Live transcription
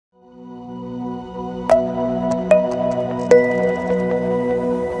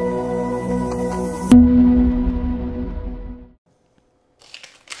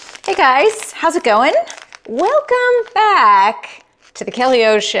Hey guys, how's it going? Welcome back to the Kelly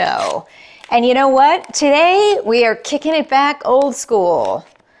O Show. And you know what? Today we are kicking it back old school.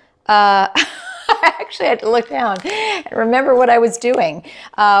 I actually had to look down and remember what I was doing.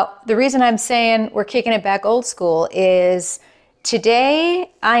 The reason I'm saying we're kicking it back old school is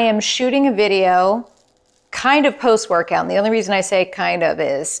today I am shooting a video kind of post-workout. And the only reason I say kind of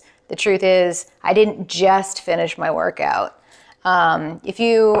is the truth is I didn't just finish my workout. If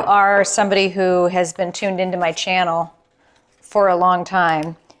you are somebody who has been tuned into my channel for a long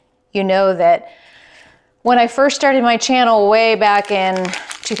time, you know that when I first started my channel way back in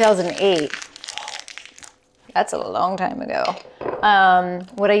 2008, that's a long time ago,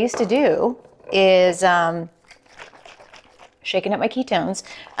 what I used to do is, shaking up my ketones,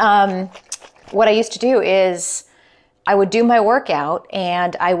 what I used to do is I would do my workout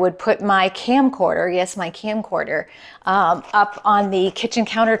and I would put my camcorder, yes, my camcorder, up on the kitchen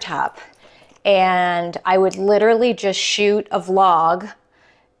countertop. And I would literally just shoot a vlog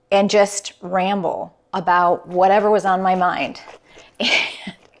and just ramble about whatever was on my mind.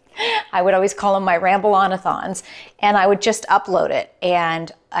 I would always call them my ramble-on-a-thons. And I would just upload it.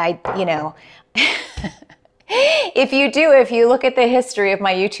 And if you look at the history of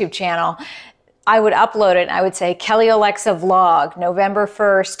my YouTube channel, I would upload it and I would say Kelly Olexa vlog, November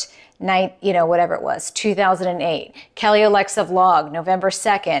 1st, whatever it was, 2008. Kelly Olexa vlog, November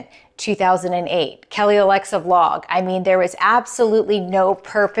 2nd, 2008. Kelly Olexa vlog. I mean, there was absolutely no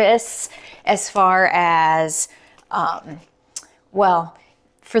purpose as far as, well,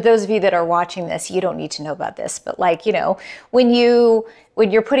 for those of you that are watching this, you don't need to know about this, but when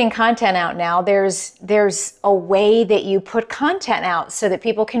you're putting content out now, there's a way that you put content out so that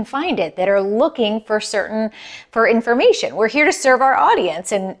people can find it, that are looking for information. We're here to serve our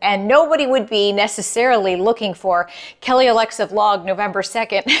audience, and nobody would be necessarily looking for Kelly Olexa vlog November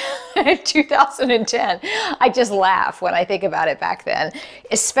 2nd, 2010. I just laugh when I think about it back then.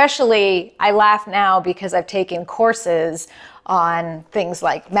 Especially, I laugh now because I've taken courses on things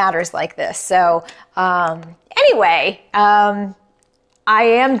like matters like this. So anyway, I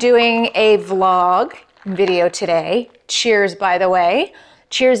am doing a vlog video today. Cheers, by the way.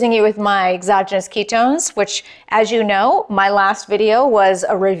 Cheersing you with my exogenous ketones, which, as you know, my last video was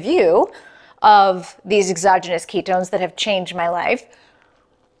a review of these exogenous ketones that have changed my life.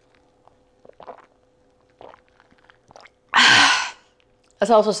 That's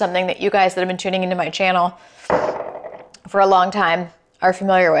also something that you guys that have been tuning into my channel for a long time are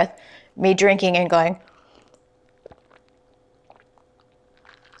familiar with. Me drinking and going,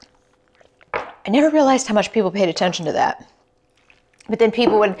 I never realized how much people paid attention to that. But then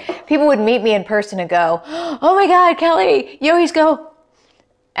people would meet me in person and go, oh my God, Kelly, you always go.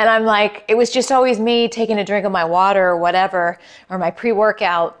 And I'm like, it was just always me taking a drink of my water or whatever, or my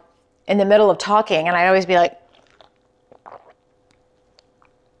pre-workout in the middle of talking. And I'd always be like,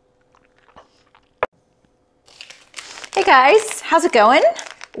 hey guys, how's it going?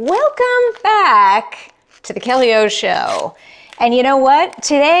 Welcome back to the Kelly O Show. And you know what?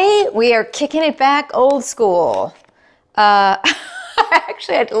 Today we are kicking it back old school. I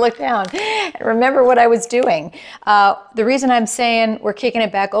actually had to look down and remember what I was doing. The reason I'm saying we're kicking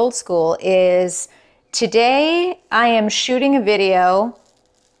it back old school is today I am shooting a video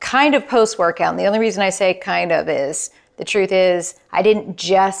kind of post-workout. And the only reason I say kind of is the truth is I didn't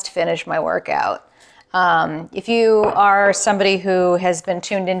just finish my workout. If you are somebody who has been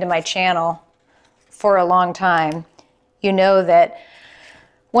tuned into my channel for a long time, you know that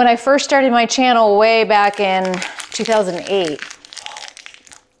when I first started my channel way back in 2008,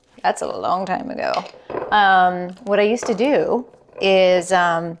 that's a long time ago, what I used to do is,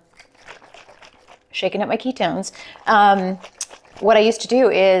 shaking up my ketones, what I used to do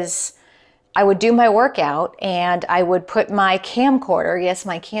is I would do my workout and I would put my camcorder, yes,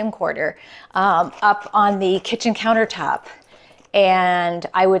 my camcorder, up on the kitchen countertop. And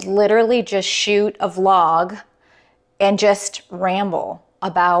I would literally just shoot a vlog and just ramble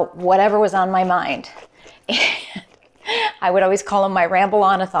about whatever was on my mind. I would always call them my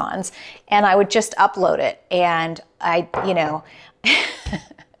ramble-on-a-thons. And I would just upload it. And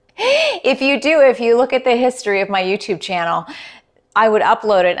if you look at the history of my YouTube channel, I would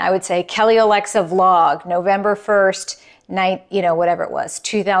upload it and I would say Kelly Olexa vlog, November 1st, whatever it was,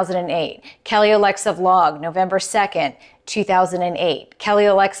 2008. Kelly Olexa vlog, November 2nd, 2008. Kelly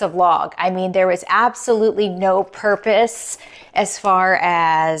Olexa vlog. I mean, there was absolutely no purpose as far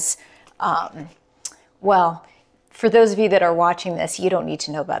as, well, for those of you that are watching this, you don't need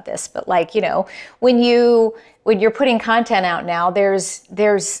to know about this, but like, you know, when you're putting content out now,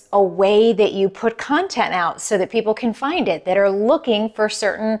 there's a way that you put content out so that people can find it, that are looking for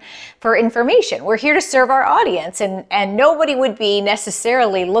information. We're here to serve our audience, and nobody would be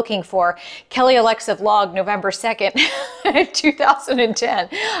necessarily looking for Kelly Olexa vlog November 2nd, 2010.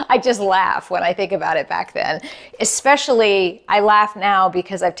 I just laugh when I think about it back then. Especially, I laugh now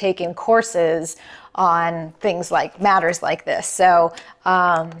because I've taken courses on things like matters like this. So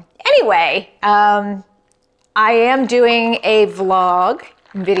anyway, I am doing a vlog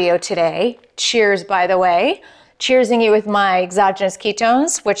video today. Cheers, by the way. Cheersing you with my exogenous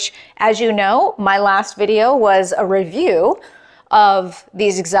ketones, which, as you know, my last video was a review of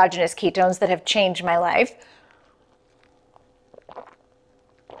these exogenous ketones that have changed my life.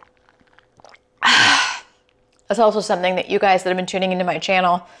 That's also something that you guys that have been tuning into my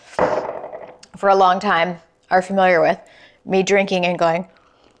channel for a long time are familiar with. Me drinking and going,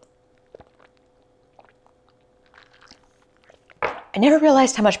 I never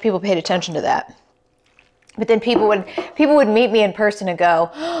realized how much people paid attention to that. But then people would meet me in person and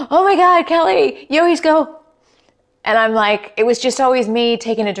go, oh my God, Kelly, you always go. And I'm like, it was just always me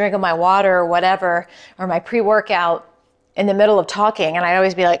taking a drink of my water or whatever, or my pre-workout in the middle of talking. And I'd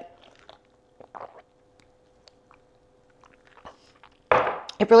always be like,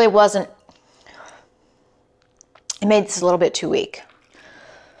 it really wasn't. It made this a little bit too weak.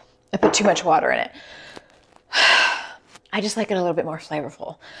 I put too much water in it. I just like it a little bit more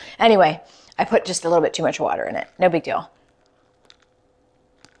flavorful. Anyway, I put just a little bit too much water in it. No big deal.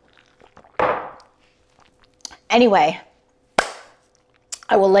 Anyway,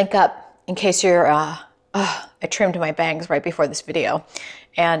 I will link up in case you're, I trimmed my bangs right before this video,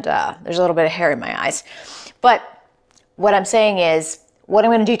 and there's a little bit of hair in my eyes. But what I'm saying is, what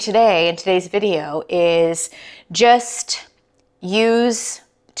I'm going to do today in today's video is just use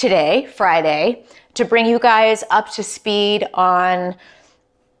today, Friday, to bring you guys up to speed on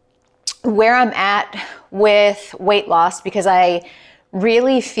where I'm at with weight loss, because I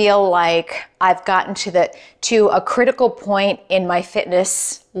really feel like I've gotten to a critical point in my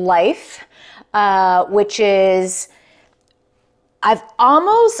fitness life, which is I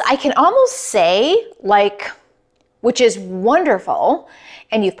can almost say, like, which is wonderful.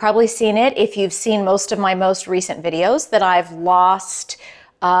 And you've probably seen it if you've seen most of my most recent videos, that I've lost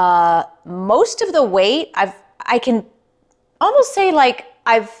most of the weight. I can almost say, like,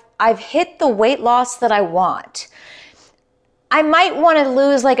 I've hit the weight loss that I want. I might want to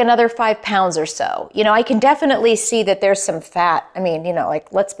lose like another 5 pounds or so. You know, I can definitely see that there's some fat. I mean, you know,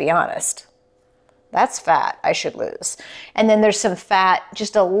 like, let's be honest. That's fat I should lose. And then there's some fat,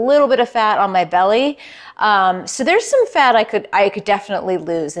 just a little bit of fat on my belly. So there's some fat I could definitely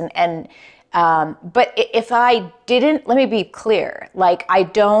lose. But if I didn't, let me be clear, like, I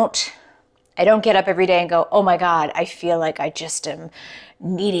don't get up every day and go, oh my God, I feel like I just am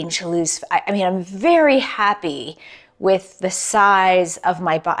needing to lose. I mean, I'm very happy with the size of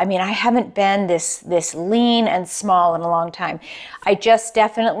my body. I mean, I haven't been this lean and small in a long time. I just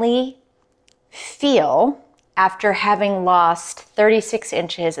definitely feel, after having lost 36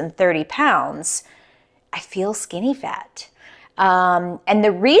 inches and 30 pounds, I feel skinny fat. And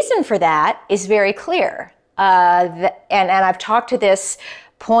the reason for that is very clear. And I've talked to this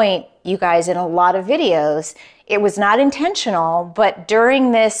point, you guys, in a lot of videos. It was not intentional, but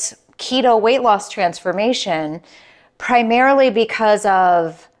during this keto weight loss transformation, primarily because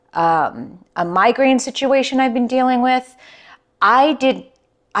of a migraine situation I've been dealing with,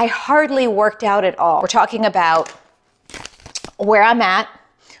 I hardly worked out at all. We're talking about where I'm at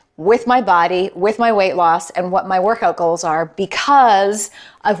with my body, with my weight loss, and what my workout goals are because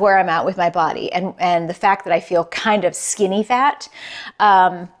of where I'm at with my body and the fact that I feel kind of skinny fat.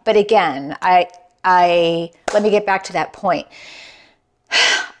 But again, let me get back to that point.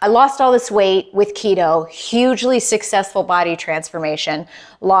 I lost all this weight with keto, hugely successful body transformation,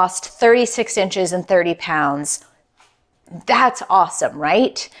 lost 36 inches and 30 pounds. That's awesome,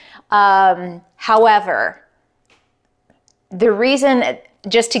 right? However, the reason,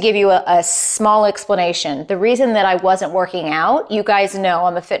 just to give you a small explanation, the reason that I wasn't working out, you guys know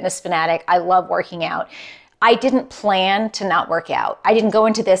I'm a fitness fanatic. I love working out. I didn't plan to not work out. I didn't go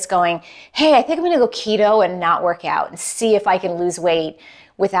into this going, hey, I think I'm gonna go keto and not work out and see if I can lose weight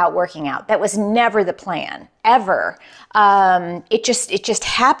without working out. That was never the plan, ever. It just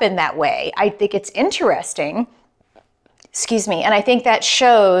happened that way. I think it's interesting, excuse me, and I think that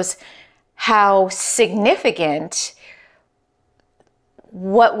shows how significant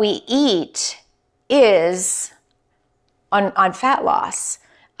what we eat is on fat loss.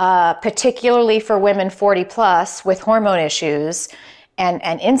 particularly for women 40 plus with hormone issues and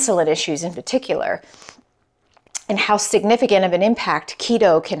insulin issues in particular, and how significant of an impact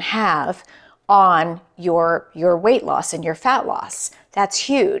keto can have on your weight loss and your fat loss. That's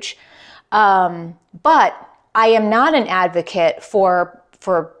huge. But I am not an advocate for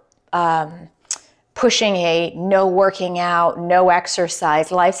pushing a no working out, no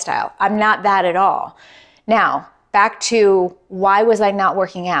exercise lifestyle. I'm not that at all. Now, back to why was I not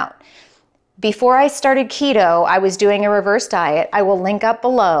working out? Before I started keto, I was doing a reverse diet. I will link up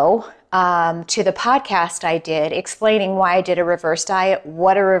below to the podcast I did explaining why I did a reverse diet,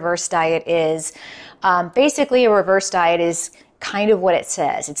 what a reverse diet is. Basically, a reverse diet is kind of what it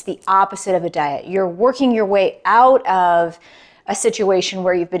says. It's the opposite of a diet. You're working your way out of a situation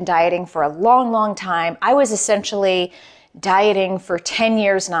where you've been dieting for a long, long time. I was essentially dieting for 10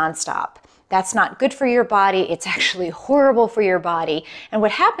 years nonstop. That's not good for your body. It's actually horrible for your body. And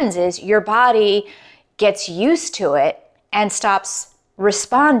what happens is your body gets used to it and stops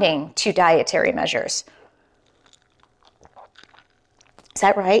responding to dietary measures. Is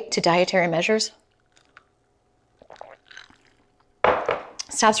that right? To dietary measures?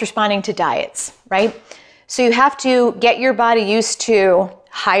 Stops responding to diets, right? So you have to get your body used to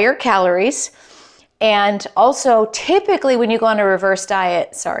higher calories. And also, typically when you go on a reverse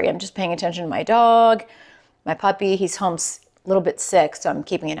diet, sorry, I'm just paying attention to my dog, my puppy, he's home a little bit sick, so I'm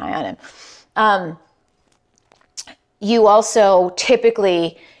keeping an eye on him. You also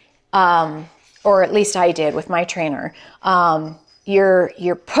typically, or at least I did with my trainer,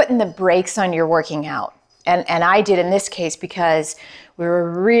 you're putting the brakes on your working out. And I did in this case because we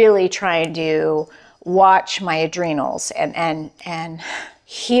were really trying to watch my adrenals and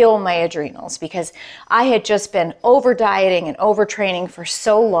heal my adrenals, because I had just been over dieting and overtraining for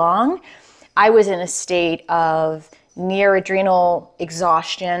so long. I was in a state of near adrenal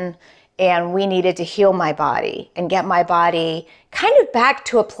exhaustion, and we needed to heal my body and get my body kind of back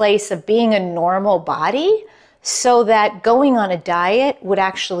to a place of being a normal body so that going on a diet would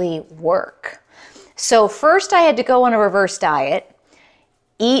actually work. So first I had to go on a reverse diet,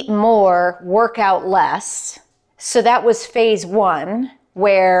 eat more, work out less. So that was phase one,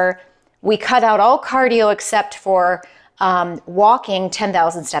 where we cut out all cardio except for walking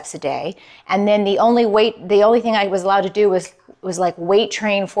 10,000 steps a day. And then the only thing I was allowed to do was like weight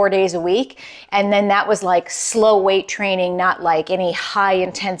train 4 days a week. And then that was like slow weight training, not like any high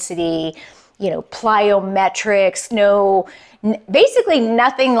intensity, plyometrics, basically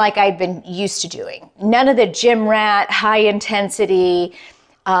nothing like I'd been used to doing. None of the gym rat, high intensity,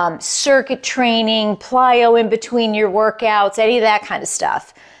 circuit training, plyo in between your workouts, any of that kind of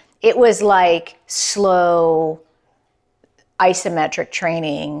stuff. It was like slow, isometric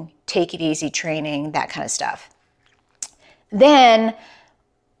training, take it easy training, that kind of stuff. Then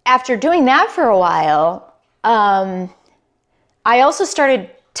after doing that for a while, I also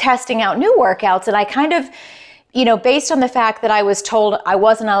started testing out new workouts, and I kind of, based on the fact that I was told I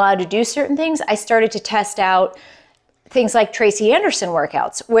wasn't allowed to do certain things, I started to test out things like Tracy Anderson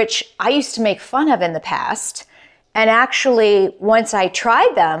workouts, which I used to make fun of in the past. And actually, once I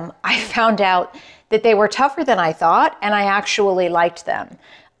tried them, I found out that they were tougher than I thought, and I actually liked them.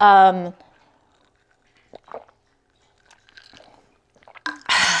 I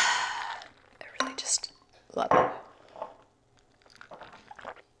really just love it.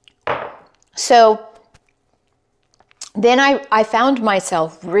 So then I found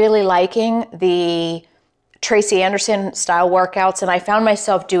myself really liking the Tracy Anderson style workouts, and I found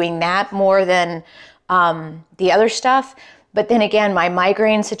myself doing that more than the other stuff. But then again, my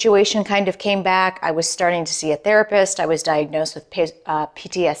migraine situation kind of came back. I was starting to see a therapist. I was diagnosed with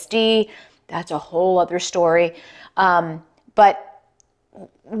PTSD. That's a whole other story. But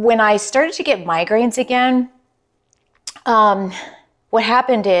when I started to get migraines again, what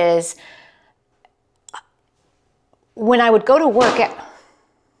happened is when I would go to work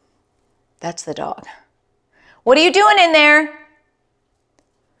that's the dog. What are you doing in there?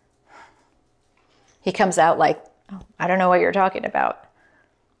 He comes out like, oh, I don't know what you're talking about.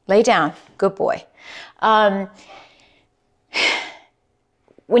 Lay down. Good boy. When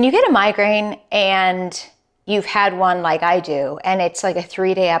you get a migraine and you've had one like I do, and it's like a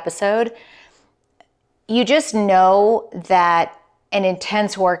 3-day episode, you just know that an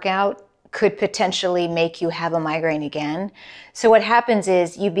intense workout could potentially make you have a migraine again. So what happens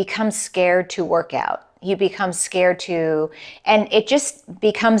is you become scared to work out. You become scared to, and it just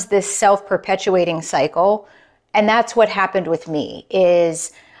becomes this self-perpetuating cycle. And that's what happened with me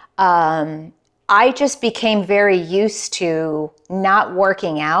is I I just became very used to not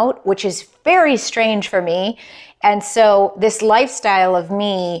working out, which is very strange for me. And so this lifestyle of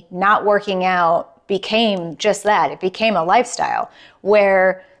me not working out became just that. It became a lifestyle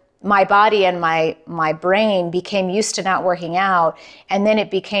where my body and my brain became used to not working out. And then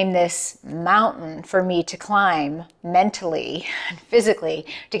it became this mountain for me to climb mentally and physically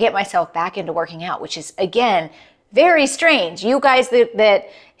to get myself back into working out, which is, again, very strange. You guys that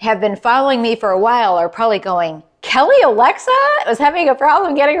have been following me for a while are probably going, Kelly Olexa was having a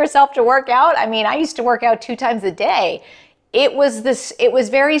problem getting herself to work out. I mean, I used to work out 2 times a day. It was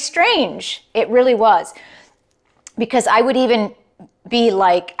very strange. It really was. Because I would even be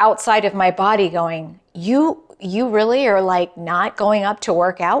like outside of my body going, you really are like not going up to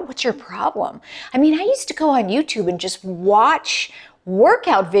work out? What's your problem? I mean, I used to go on YouTube and just watch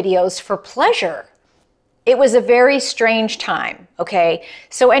workout videos for pleasure. It was a very strange time, okay?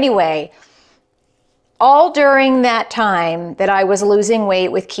 So anyway, all during that time that I was losing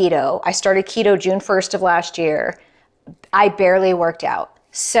weight with keto, I started keto June 1st of last year, I barely worked out.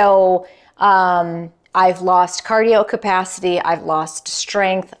 So I've lost cardio capacity, I've lost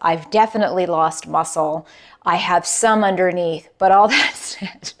strength, I've definitely lost muscle. I have some underneath, but all that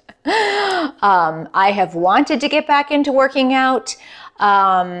said, I have wanted to get back into working out.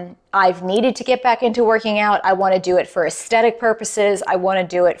 I've needed to get back into working out. I want to do it for aesthetic purposes. I want to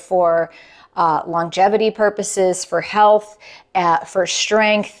do it for longevity purposes, for health, for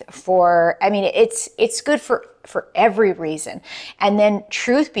strength, I mean, it's good for every reason. And then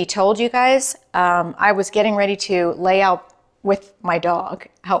truth be told, you guys, I was getting ready to lay out with my dog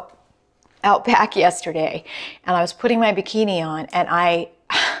out back yesterday, and I was putting my bikini on, and I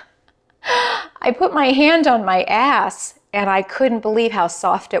put my hand on my ass, and I couldn't believe how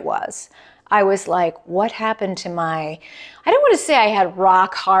soft it was. I was like, what happened to I don't want to say I had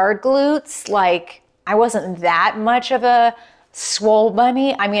rock hard glutes. Like, I wasn't that much of a swole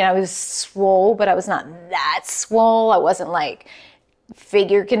bunny. I mean, I was swole, but I was not that swole. I wasn't like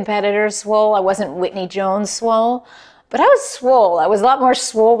figure competitor swole. I wasn't Whitney Jones swole, but I was swole. I was a lot more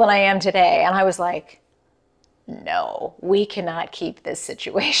swole than I am today. And I was like, no, we cannot keep this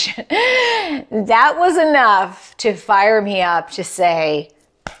situation. That was enough to fire me up to say,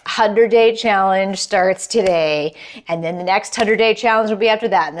 100-day challenge starts today, and then the next 100-day challenge will be after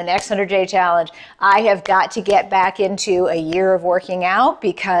that, and the next 100-day challenge. I have got to get back into a year of working out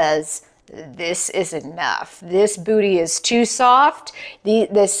because this is enough. This booty is too soft.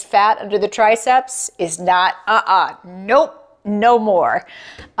 This fat under the triceps is not, nope, no more.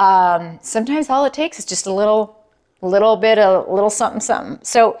 Sometimes all it takes is just a little something, something.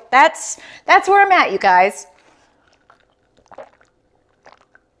 So that's where I'm at, you guys.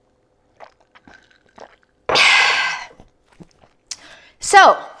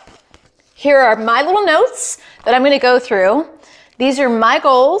 So here are my little notes that I'm going to go through. These are my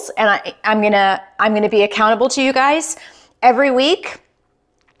goals, and I'm gonna be accountable to you guys every week.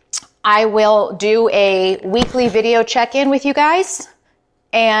 I will do a weekly video check-in with you guys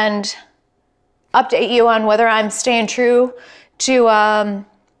and update you on whether I'm staying true to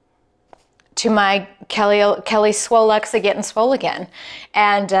my Kelly Swolexa getting swole again.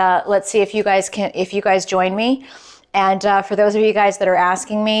 And let's see if you guys join me. And for those of you guys that are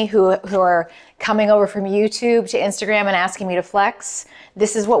asking me, who are coming over from YouTube to Instagram and asking me to flex,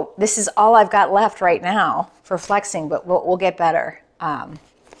 this is all I've got left right now for flexing, but we'll get better.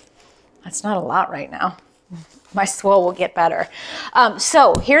 That's not a lot right now. My swole will get better.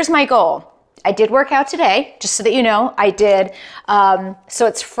 So here's my goal. I did work out today, just so that you know. I did, so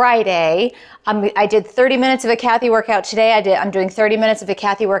it's Friday. I did 30 minutes of a Kathy workout today. I'm doing 30 minutes of a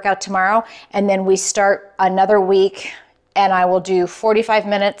Kathy workout tomorrow. And then we start another week, and I will do 45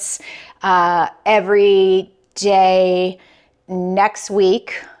 minutes every day next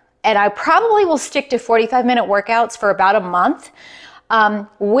week. And I probably will stick to 45-minute workouts for about a month.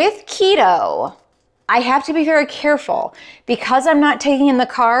 With keto, I have to be very careful because I'm not taking in the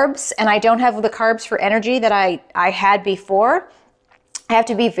carbs and I don't have the carbs for energy that I had before. I have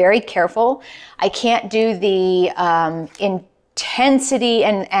to be very careful. I can't do the intensity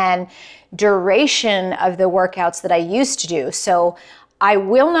and duration of the workouts that I used to do. So I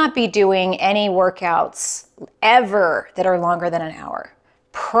will not be doing any workouts ever that are longer than an hour.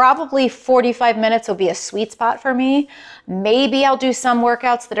 Probably 45 minutes will be a sweet spot for me. Maybe I'll do some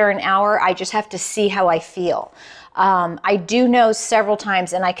workouts that are an hour. I just have to see how I feel. I do know several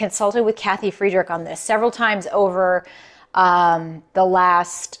times, and I consulted with Kathy Friedrich on this, several times over the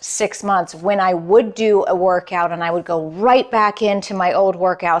last 6 months when I would do a workout and I would go right back into my old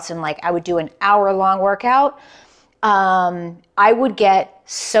workouts and like I would do an hour-long workout. I would get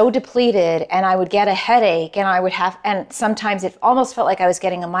so depleted and I would get a headache and and sometimes it almost felt like I was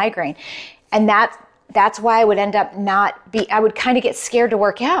getting a migraine. And that's why I would end up I would kind of get scared to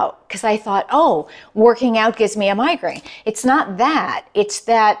work out because I thought, oh, working out gives me a migraine. It's not that. It's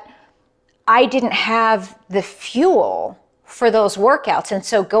that I didn't have the fuel for those workouts. And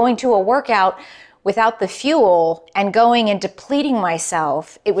so going to a workout without the fuel and going and depleting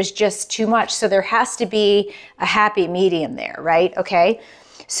myself, it was just too much. So there has to be a happy medium there, right? Okay.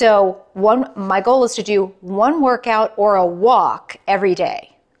 So my goal is to do one workout or a walk every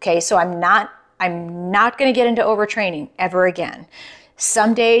day. Okay. So I'm not going to get into overtraining ever again.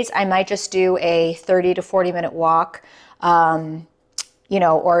 Some days I might just do a 30 to 40 minute walk,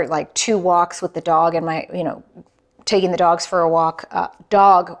 or like 2 walks with the dog and taking the dogs for a walk,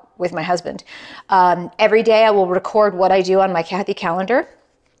 dog with my husband. Every day I will record what I do on my Kathy calendar.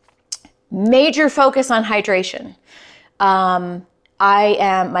 Major focus on hydration. My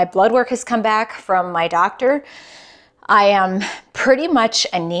blood work has come back from my doctor. I am pretty much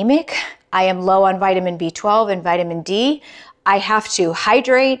anemic. I am low on vitamin B12 and vitamin D. I have to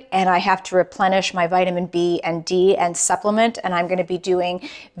hydrate and I have to replenish my vitamin B and D and supplement. And I'm going to be doing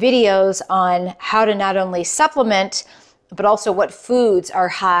videos on how to not only supplement, but also what foods are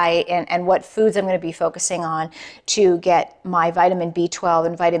high and what foods I'm going to be focusing on to get my vitamin B12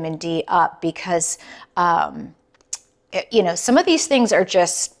 and vitamin D up because, some of these things are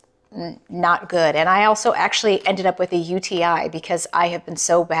just not good. And I also actually ended up with a UTI because I have been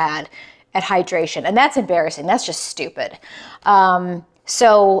so bad at hydration. And that's embarrassing. That's just stupid.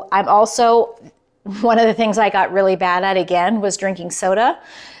 So I'm also, one of the things I got really bad at again was drinking soda.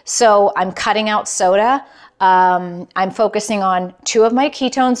 So I'm cutting out soda. I'm focusing on 2 of my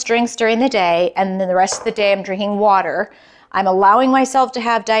ketones drinks during the day. And then the rest of the day I'm drinking water. I'm allowing myself to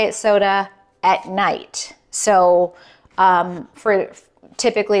have diet soda at night. So for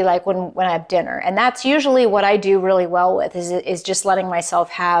typically like when I have dinner. And that's usually what I do really well with is just letting myself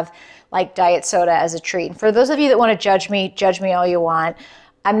have like diet soda as a treat. And for those of you that want to judge me all you want.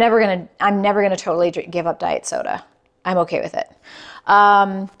 I'm never gonna totally give up diet soda. I'm okay with it.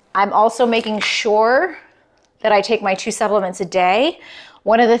 I'm also making sure that I take my 2 supplements a day.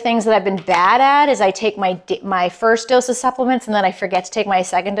 One of the things that I've been bad at is I take my first dose of supplements and then I forget to take my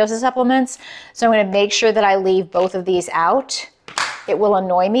second dose of supplements. So I'm going to make sure that I leave both of these out. It will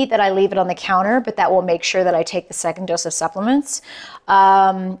annoy me that I leave it on the counter, but that will make sure that I take the second dose of supplements.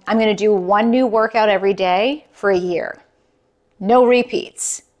 I'm going to do 1 new workout every day for a year. No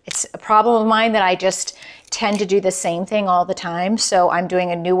repeats. It's a problem of mine that I just tend to do the same thing all the time. So I'm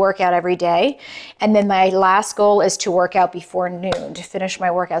doing a new workout every day. And then my last goal is to work out before noon, to finish my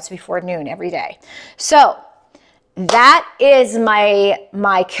workouts before noon every day. So that is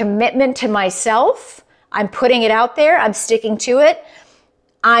my commitment to myself. I'm putting it out there. I'm sticking to it.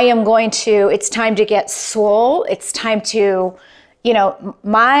 It's time to get swole. It's time to,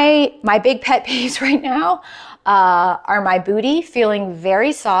 my big pet peeves right now are my booty feeling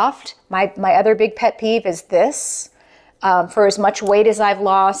very soft. My other big pet peeve is this. For as much weight as I've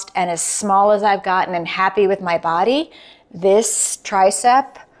lost and as small as I've gotten and happy with my body, this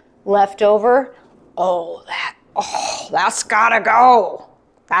tricep left over, that's gotta go.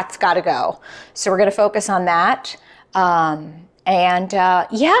 That's gotta go. So we're gonna focus on that. Yeah,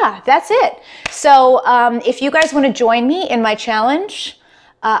 that's it. So if you guys want to join me in my challenge,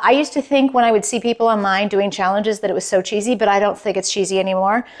 I used to think when I would see people online doing challenges that it was so cheesy, but I don't think it's cheesy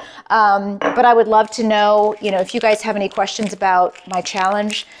anymore. But I would love to know, if you guys have any questions about my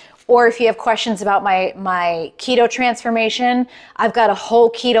challenge, or if you have questions about my keto transformation. I've got a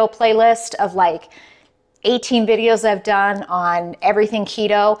whole keto playlist of like 18 videos I've done on everything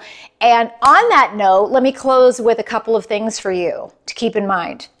keto. And on that note, let me close with a couple of things for you to keep in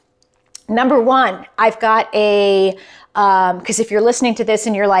mind. Number 1, I've got because if you're listening to this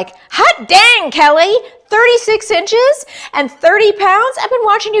and you're like, hot dang, Kelly, 36 inches and 30 pounds? I've been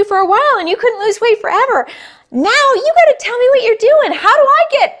watching you for a while and you couldn't lose weight forever. Now you got to tell me what you're doing. How do I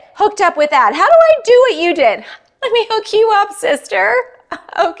get hooked up with that? How do I do what you did? Let me hook you up, sister.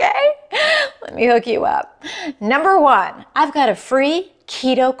 Okay? Let me hook you up. Number 1, I've got a free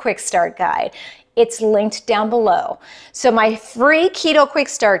keto quick start guide. It's linked down below. So my free keto quick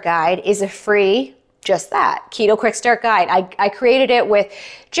start guide is a free, just that, keto quick start guide. I created it with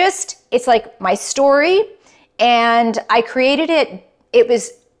it's like my story, and I created it. It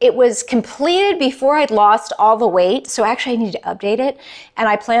was completed before I'd lost all the weight. So actually I need to update it, and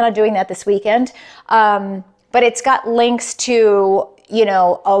I plan on doing that this weekend. But it's got links to you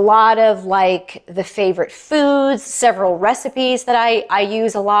know, a lot of like the favorite foods, several recipes that I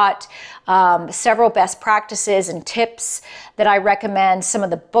use a lot, several best practices and tips that I recommend, some of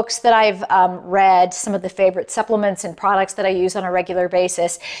the books that I've read, some of the favorite supplements and products that I use on a regular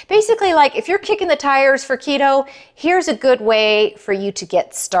basis. Basically, like if you're kicking the tires for keto, here's a good way for you to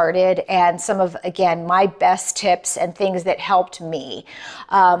get started, and some of, again, my best tips and things that helped me.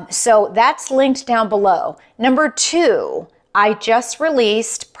 So that's linked down below. Number 2, I just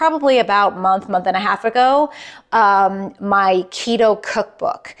released probably about month and a half ago, my keto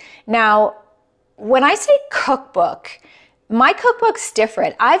cookbook. Now, when I say cookbook, my cookbook's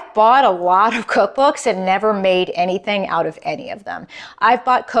different. I've bought a lot of cookbooks and never made anything out of any of them. I've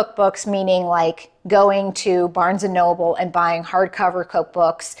bought cookbooks, meaning like going to Barnes & Noble and buying hardcover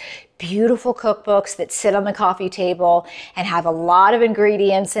cookbooks, beautiful cookbooks that sit on the coffee table and have a lot of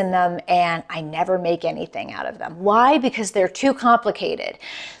ingredients in them, and I never make anything out of them. Why? Because they're too complicated.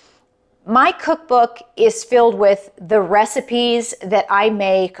 My cookbook is filled with the recipes that I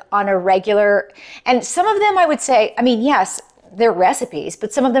make on a regular, and some of them I would say, I mean, yes, they're recipes,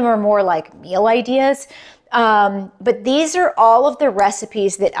 but some of them are more like meal ideas. But these are all of the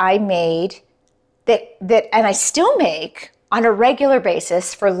recipes that I made and I still make on a regular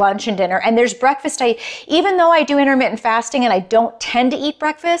basis for lunch and dinner. And there's breakfast. Even though I do intermittent fasting and I don't tend to eat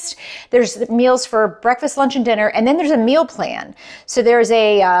breakfast, there's meals for breakfast, lunch, and dinner. And then there's a meal plan. So there's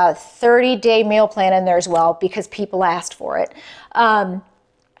a 30-day meal plan in there as well because people asked for it.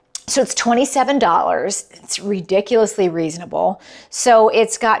 So it's $27. It's ridiculously reasonable. So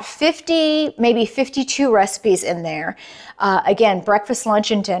it's got 50, maybe 52 recipes in there. Again, breakfast,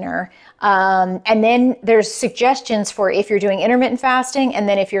 lunch, and dinner. And then there's suggestions for if you're doing intermittent fasting, and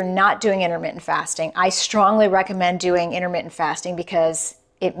then if you're not doing intermittent fasting. I strongly recommend doing intermittent fasting because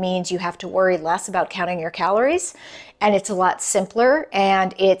it means you have to worry less about counting your calories, and it's a lot simpler,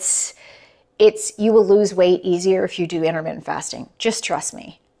 and you will lose weight easier if you do intermittent fasting. Just trust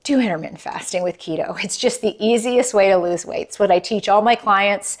me. Do intermittent fasting with keto. It's just the easiest way to lose weight. It's what I teach all my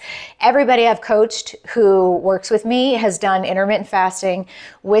clients. Everybody I've coached who works with me has done intermittent fasting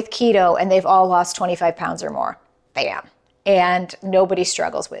with keto, and they've all lost 25 pounds or more. Bam. And nobody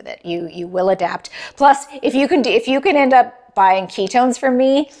struggles with it. You will adapt. Plus, if you can end up buying ketones from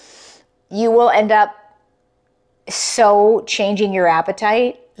me, you will end up so changing your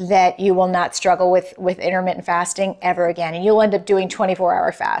appetite that you will not struggle with intermittent fasting ever again. And you'll end up doing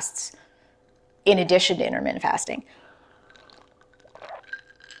 24-hour fasts in addition to intermittent fasting.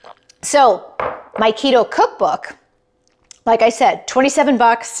 So my keto cookbook, like I said,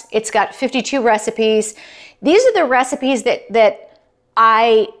 $27. It's got 52 recipes. These are the recipes that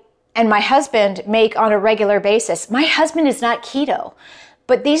I and my husband make on a regular basis. My husband is not keto,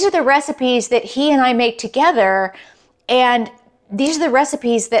 but these are the recipes that he and I make together, and these are the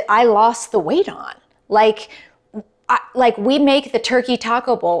recipes that I lost the weight on. Like we make the turkey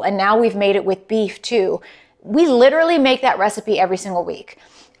taco bowl, and now we've made it with beef too. We literally make that recipe every single week.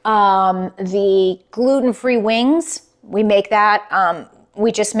 The gluten-free wings, we make that.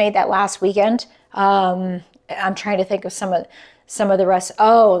 We just made that last weekend. I'm trying to think of some of the rest.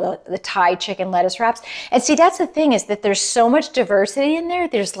 Oh, the Thai chicken lettuce wraps. And see, that's the thing, is that there's so much diversity in there.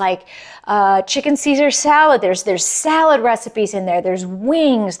 There's like chicken Caesar salad. There's salad recipes in there. There's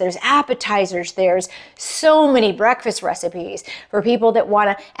wings. There's appetizers. There's so many breakfast recipes for people that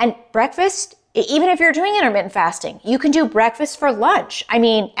want to. And breakfast, even if you're doing intermittent fasting, you can do breakfast for lunch. I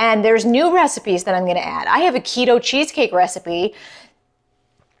mean, and there's new recipes that I'm going to add. I have a keto cheesecake recipe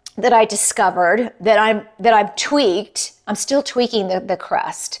that I discovered that I've tweaked. I'm still tweaking the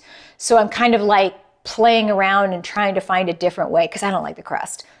crust. So I'm kind of like playing around and trying to find a different way because I don't like the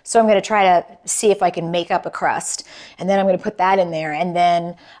crust. So I'm going to try to see if I can make up a crust, and then I'm going to put that in there. And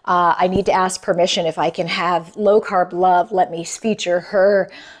then I need to ask permission if I can have Low Carb Love let me feature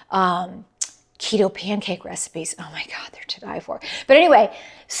her keto pancake recipes. Oh my God, they're to die for. But anyway,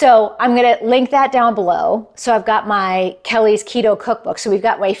 so I'm going to link that down below. So I've got my Kelly's Keto Cookbook. So we've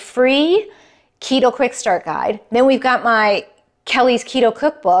got my free Keto Quick Start Guide. Then we've got my Kelly's Keto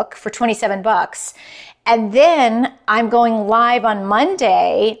Cookbook for $27. And then I'm going live on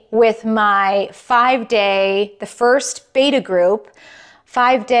Monday with my 5-day, the first beta group,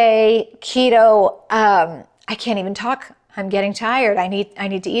 5-day keto, I can't even talk. I'm getting tired. I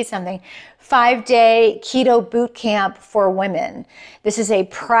need to eat something. 5-day keto bootcamp for women. This is a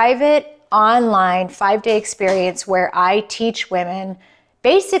private online 5-day experience where I teach women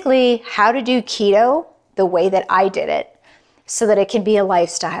basically how to do keto the way that I did it so that it can be a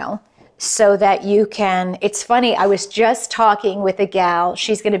lifestyle, so that you can, it's funny, I was just talking with a gal,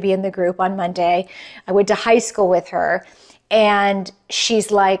 she's going to be in the group on Monday. I went to high school with her, And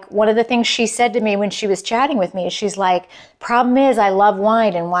she's like, one of the things she said to me when she was chatting with me is she's like, problem is I love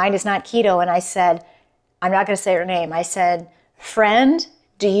wine and wine is not keto. And I said, I'm not going to say her name. I said, friend,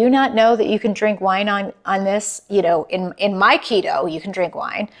 do you not know that you can drink wine on this? You know, in my keto, you can drink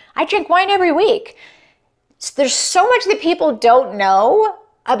wine. I drink wine every week. So there's so much that people don't know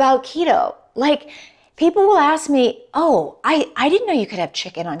about keto. Like, people will ask me, oh, I didn't know you could have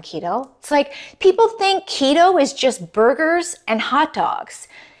chicken on keto. It's like, people think keto is just burgers and hot dogs.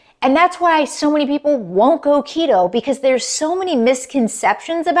 And that's why so many people won't go keto, because there's so many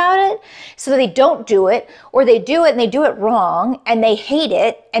misconceptions about it. So they don't do it, or they do it and they do it wrong and they hate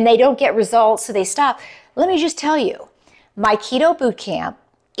it and they don't get results, so they stop. Let me just tell you, my Keto Bootcamp,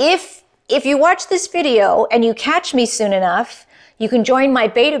 if you watch this video and you catch me soon enough, you can join my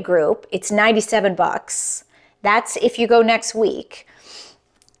beta group. It's $97. That's if you go next week.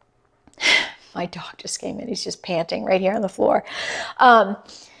 My dog just came in. He's just panting right here on the floor.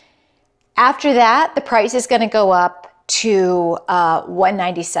 After that, the price is going to go up to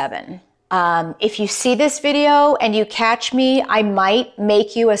 $197. If you see this video and you catch me, I might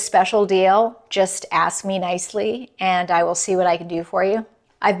make you a special deal. Just ask me nicely and I will see what I can do for you.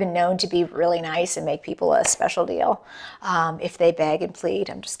 I've been known to be really nice and make people a special deal if they beg and plead.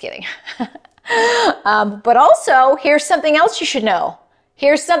 I'm just kidding. But also, here's something else you should know.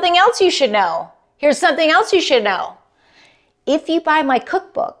 Here's something else you should know. Here's something else you should know. If you buy my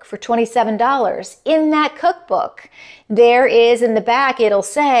cookbook for $27, in that cookbook, there is in the back, it'll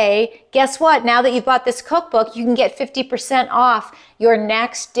say, guess what? Now that you've bought this cookbook, you can get 50% off your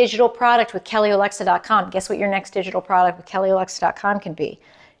next digital product with KellyOlexa.com. Guess what your next digital product with KellyOlexa.com can be?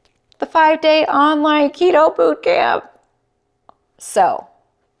 The 5-day online keto bootcamp. So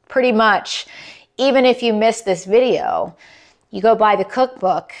pretty much, even if you missed this video, you go buy the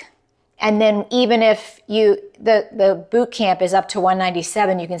cookbook. And then even if the boot camp is up to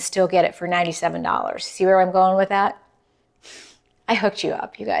 $197, you can still get it for $97. See where I'm going with that? I hooked you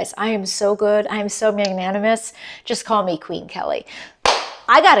up, you guys. I am so good. I am so magnanimous. Just call me Queen Kelly.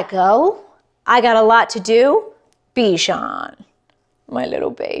 I gotta go. I got a lot to do. Bichon, my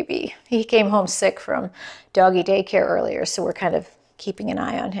little baby. He came home sick from doggy daycare earlier, so we're kind of keeping an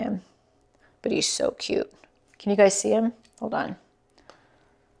eye on him. But he's so cute. Can you guys see him? Hold on.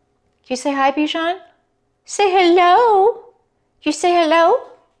 Can you say hi, Bichon? Say hello. Can you say hello?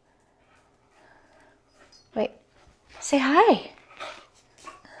 Wait, say hi.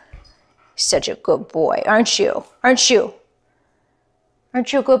 Such a good boy, aren't you? Aren't you?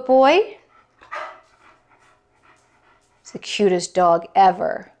 Aren't you a good boy? It's the cutest dog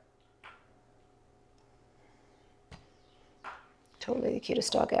ever. Totally the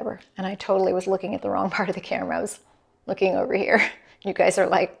cutest dog ever. And I totally was looking at the wrong part of the camera. I was looking over here. You guys are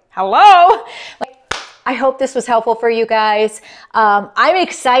like, hello? I hope this was helpful for you guys. I'm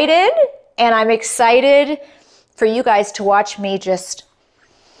excited, and I'm excited for you guys to watch me just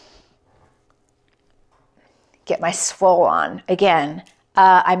get my swole on again.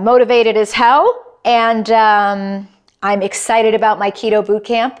 I'm motivated as hell, and I'm excited about my Keto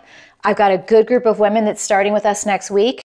Bootcamp. I've got a good group of women that's starting with us next week.